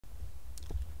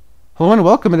Hello and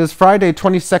welcome. It is Friday,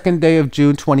 22nd day of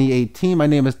June 2018. My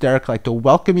name is Derek. I'd like to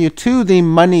welcome you to the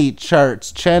Money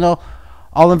Charts channel.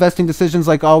 All investing decisions,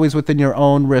 like always, within your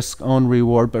own risk, own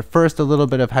reward. But first, a little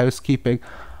bit of housekeeping.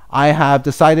 I have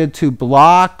decided to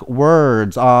block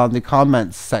words on the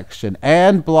comments section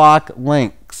and block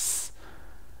links.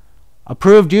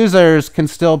 Approved users can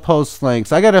still post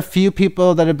links. I got a few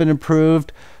people that have been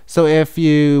approved. So if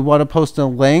you want to post a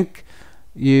link,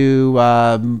 you're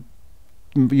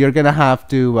going to have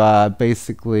to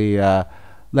basically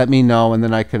let me know, and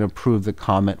then I can approve the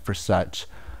comment for such.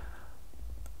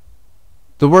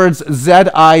 The words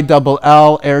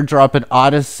ZILL, airdrop, and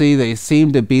Odyssey, they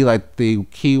seem to be like the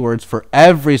keywords for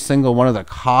every single one of the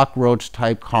cockroach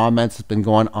type comments. It's been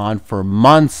going on for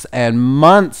months and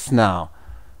months now.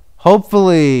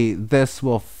 Hopefully this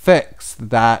will fix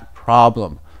that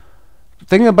problem. The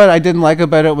thing about I didn't like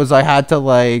about it was I had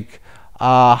to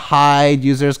hide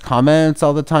users' comments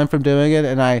all the time from doing it,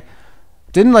 and I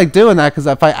didn't like doing that because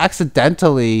if I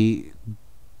accidentally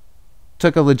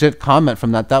took a legit comment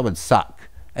from that, that would suck.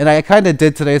 And I kind of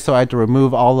did today, so I had to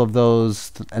remove all of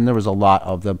those, and there was a lot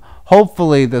of them.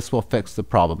 Hopefully this will fix the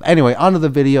problem. Anyway, on to the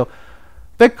video.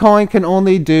 Bitcoin can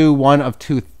only do one of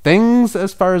two things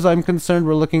as far as I'm concerned.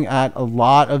 We're looking at a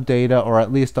lot of data, or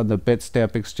at least on the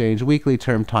Bitstamp exchange, weekly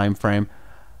term time frame.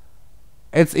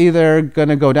 It's either going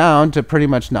to go down to pretty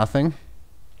much nothing,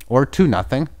 or to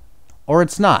nothing, or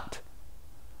it's not.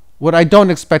 What I don't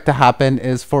expect to happen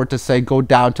is for it to say go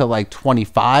down to like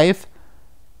 25,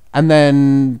 and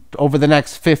then over the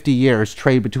next 50 years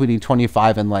trade between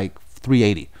 25 and like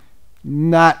 380.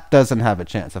 That doesn't have a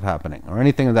chance of happening, or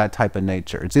anything of that type of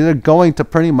nature. It's either going to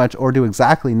pretty much or do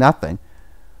exactly nothing,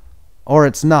 or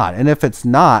it's not. And if it's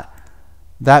not,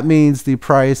 that means the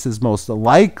price is most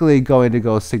likely going to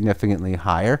go significantly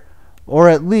higher, or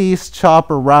at least chop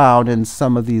around in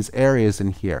some of these areas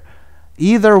in here.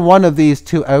 Either one of these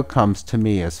two outcomes to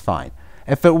me is fine.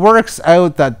 If it works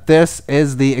out that this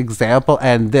is the example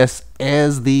and this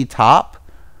is the top,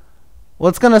 well,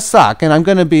 it's going to suck, and I'm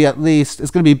going to be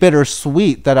it's going to be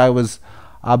bittersweet that I was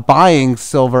buying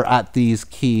silver at these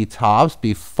key tops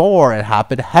before it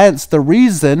happened. Hence the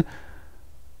reason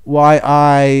why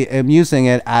I am using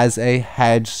it as a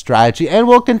hedge strategy, and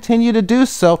will continue to do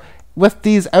so with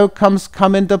these outcomes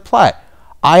come into play.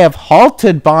 I have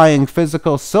halted buying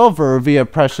physical silver via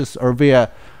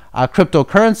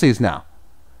cryptocurrencies now.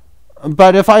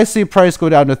 But if I see price go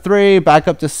down to 3, back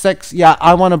up to 6, yeah,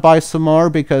 I want to buy some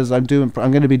more because I'm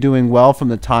going to be doing well from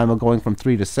the time of going from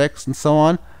 3 to 6 and so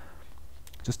on.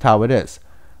 Just how it is.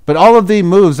 But all of the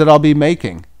moves that I'll be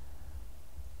making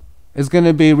is going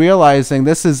to be realizing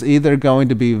this is either going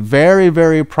to be very,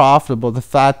 very profitable. The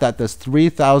fact that this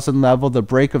 3,000 level, the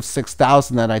break of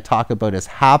 6,000 that I talk about is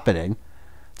happening.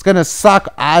 It's going to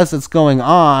suck as it's going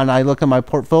on. I look at my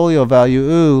portfolio value,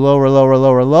 ooh, lower, lower,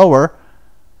 lower, lower.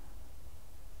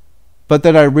 But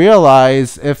then I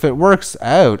realize if it works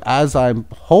out as I'm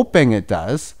hoping it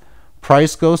does,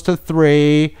 price goes to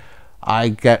 3, I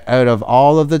get out of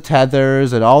all of the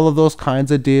tethers and all of those kinds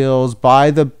of deals,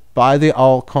 buy the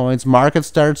altcoins, market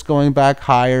starts going back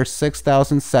higher,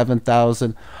 6,000,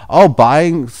 7,000. Oh,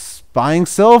 buying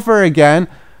silver again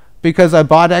because I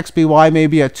bought XBY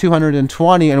maybe at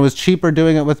 220 and it was cheaper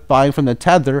doing it with buying from the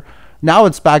tether. Now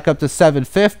it's back up to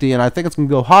 750 and I think it's going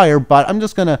to go higher, but I'm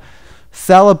just going to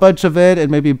sell a bunch of it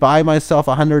and maybe buy myself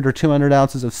 100 or 200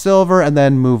 ounces of silver and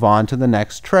then move on to the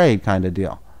next trade kind of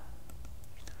deal.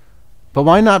 But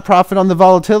why not profit on the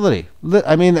volatility?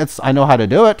 I mean, I know how to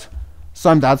do it.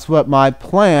 So that's what my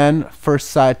plan for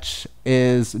such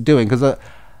is doing. Because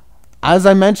as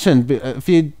I mentioned,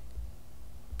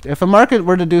 if a market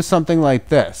were to do something like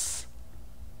this,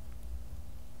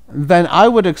 then I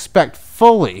would expect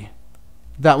fully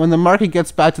that when the market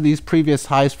gets back to these previous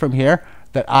highs from here,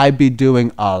 that I'd be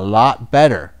doing a lot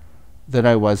better than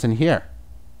I was in here.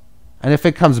 And if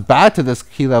it comes back to this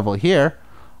key level here,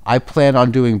 I plan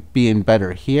on being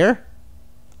better here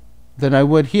than I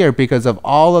would here because of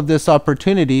all of this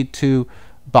opportunity to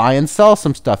buy and sell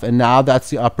some stuff. And now that's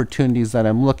the opportunities that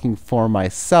I'm looking for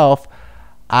myself,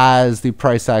 as the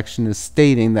price action is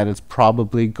stating that it's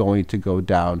probably going to go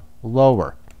down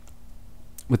lower.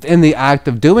 Within the act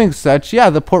of doing such, yeah,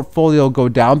 the portfolio will go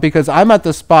down because I'm at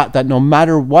the spot that no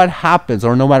matter what happens,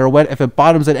 or no matter what, if it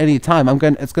bottoms at any time,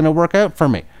 it's going to work out for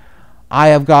me. I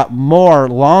have got more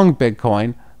long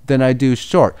Bitcoin than I do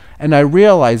short. And I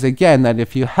realize again that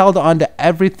if you held on to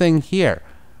everything here,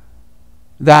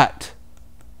 that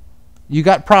you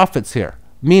got profits here.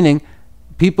 Meaning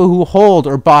people who hold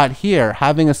or bought here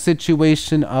having a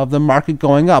situation of the market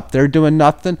going up, they're doing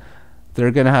nothing,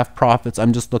 they're going to have profits.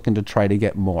 I'm just looking to try to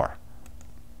get more.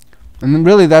 And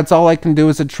really, that's all I can do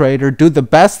as a trader. Do the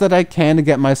best that I can to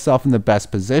get myself in the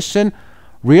best position,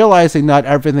 realizing not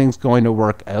everything's going to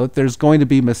work out. There's going to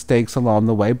be mistakes along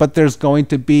the way, but there's going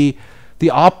to be the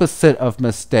opposite of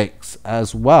mistakes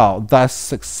as well. Thus,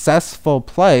 successful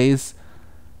plays.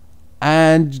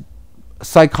 And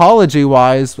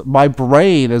psychology-wise, my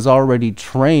brain is already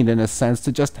trained in a sense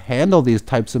to just handle these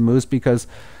types of moves because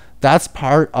that's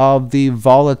part of the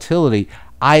volatility.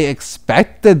 I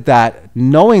expected that,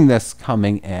 knowing this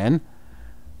coming in,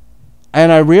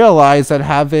 and I realized that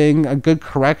having a good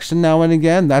correction now and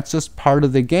again, that's just part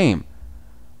of the game.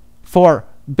 For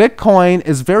Bitcoin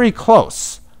is very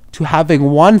close to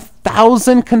having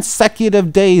 1,000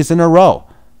 consecutive days in a row.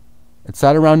 It's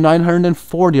at around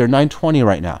 940 or 920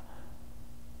 right now,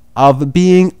 of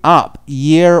being up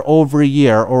year over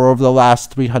year or over the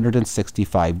last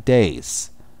 365 days.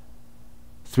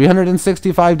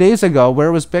 365 days ago, where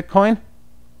was Bitcoin?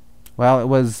 Well, it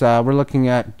was, we're looking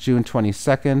at June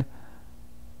 22nd.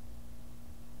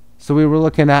 So we were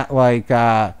looking at like,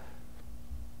 what,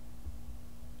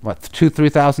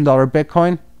 $2,000-$3,000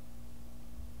 Bitcoin?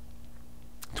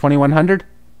 2,100?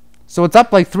 So it's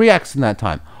up like 3x in that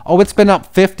time. Oh, it's been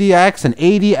up 50x and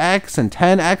 80x and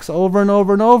 10x over and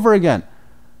over and over again.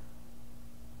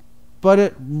 But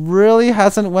it really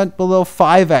hasn't went below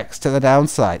 5x to the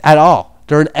downside at all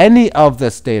during any of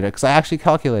this data, because I actually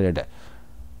calculated it.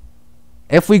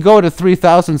 If we go to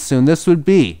 3,000 soon, this would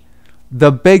be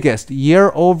the biggest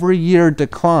year-over-year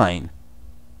decline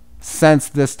since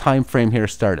this time frame here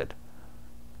started.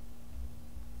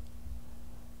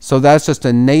 So that's just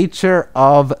the nature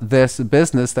of this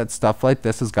business, that stuff like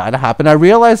this has got to happen. I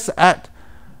realize at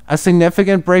a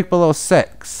significant break below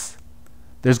 6,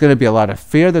 there's going to be a lot of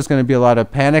fear, there's going to be a lot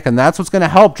of panic, and that's what's going to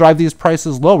help drive these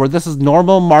prices lower. This is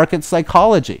normal market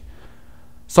psychology.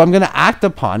 So I'm going to act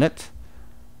upon it,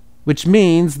 which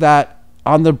means that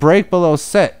on the break below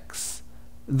 6,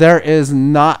 there is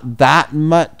not that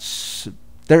much,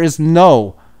 there is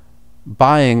no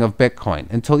buying of Bitcoin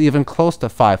until even close to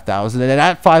 5,000. And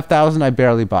at 5,000, I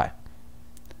barely buy.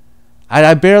 And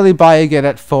I barely buy again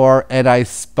at 4, and I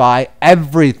buy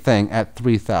everything at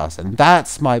 3,000.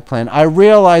 That's my plan. I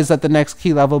realize that the next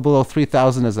key level below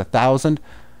 3,000 is 1,000,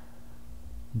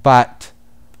 but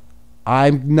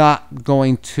I'm not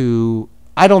going to,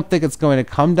 I don't think it's going to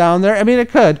come down there. I mean, it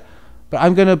could, but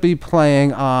I'm going to be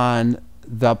playing on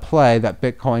the play that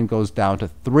Bitcoin goes down to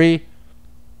 3,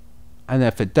 and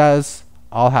if it does,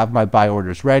 I'll have my buy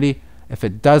orders ready. If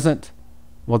it doesn't,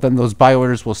 well, then those buy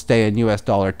orders will stay in US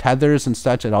dollar tethers and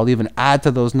such, and I'll even add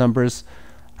to those numbers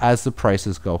as the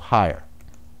prices go higher.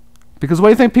 Because what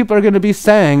do you think people are going to be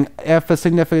saying if a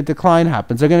significant decline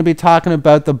happens? They're going to be talking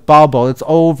about the bubble. It's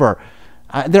over.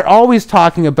 They're always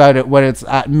talking about it when it's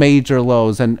at major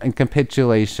lows and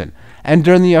capitulation. And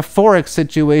during the euphoric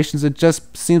situations, it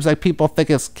just seems like people think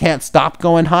it can't stop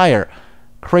going higher.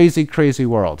 Crazy, crazy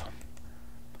world.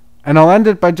 And I'll end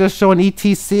it by just showing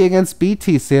ETC against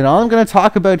BTC. And all I'm going to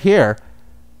talk about here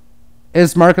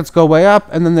is markets go way up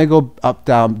and then they go up,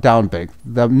 down, down big.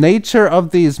 The nature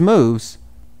of these moves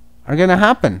are going to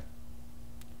happen.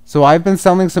 So I've been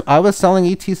selling I was selling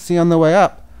ETC on the way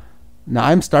up. Now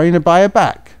I'm starting to buy it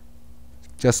back.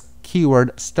 Just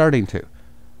keyword starting to.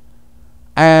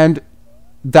 And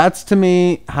that's to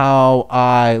me how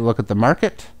I look at the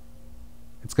market.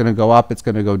 It's going to go up, it's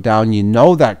going to go down. You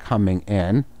know that coming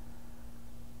in.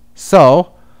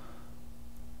 So,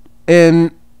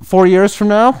 in 4 years from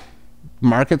now,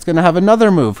 market's going to have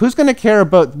another move. Who's going to care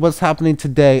about what's happening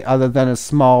today other than a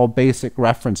small basic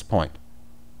reference point?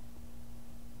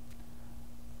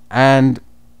 And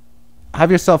have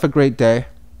yourself a great day.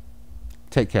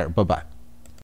 Take care. Bye-bye.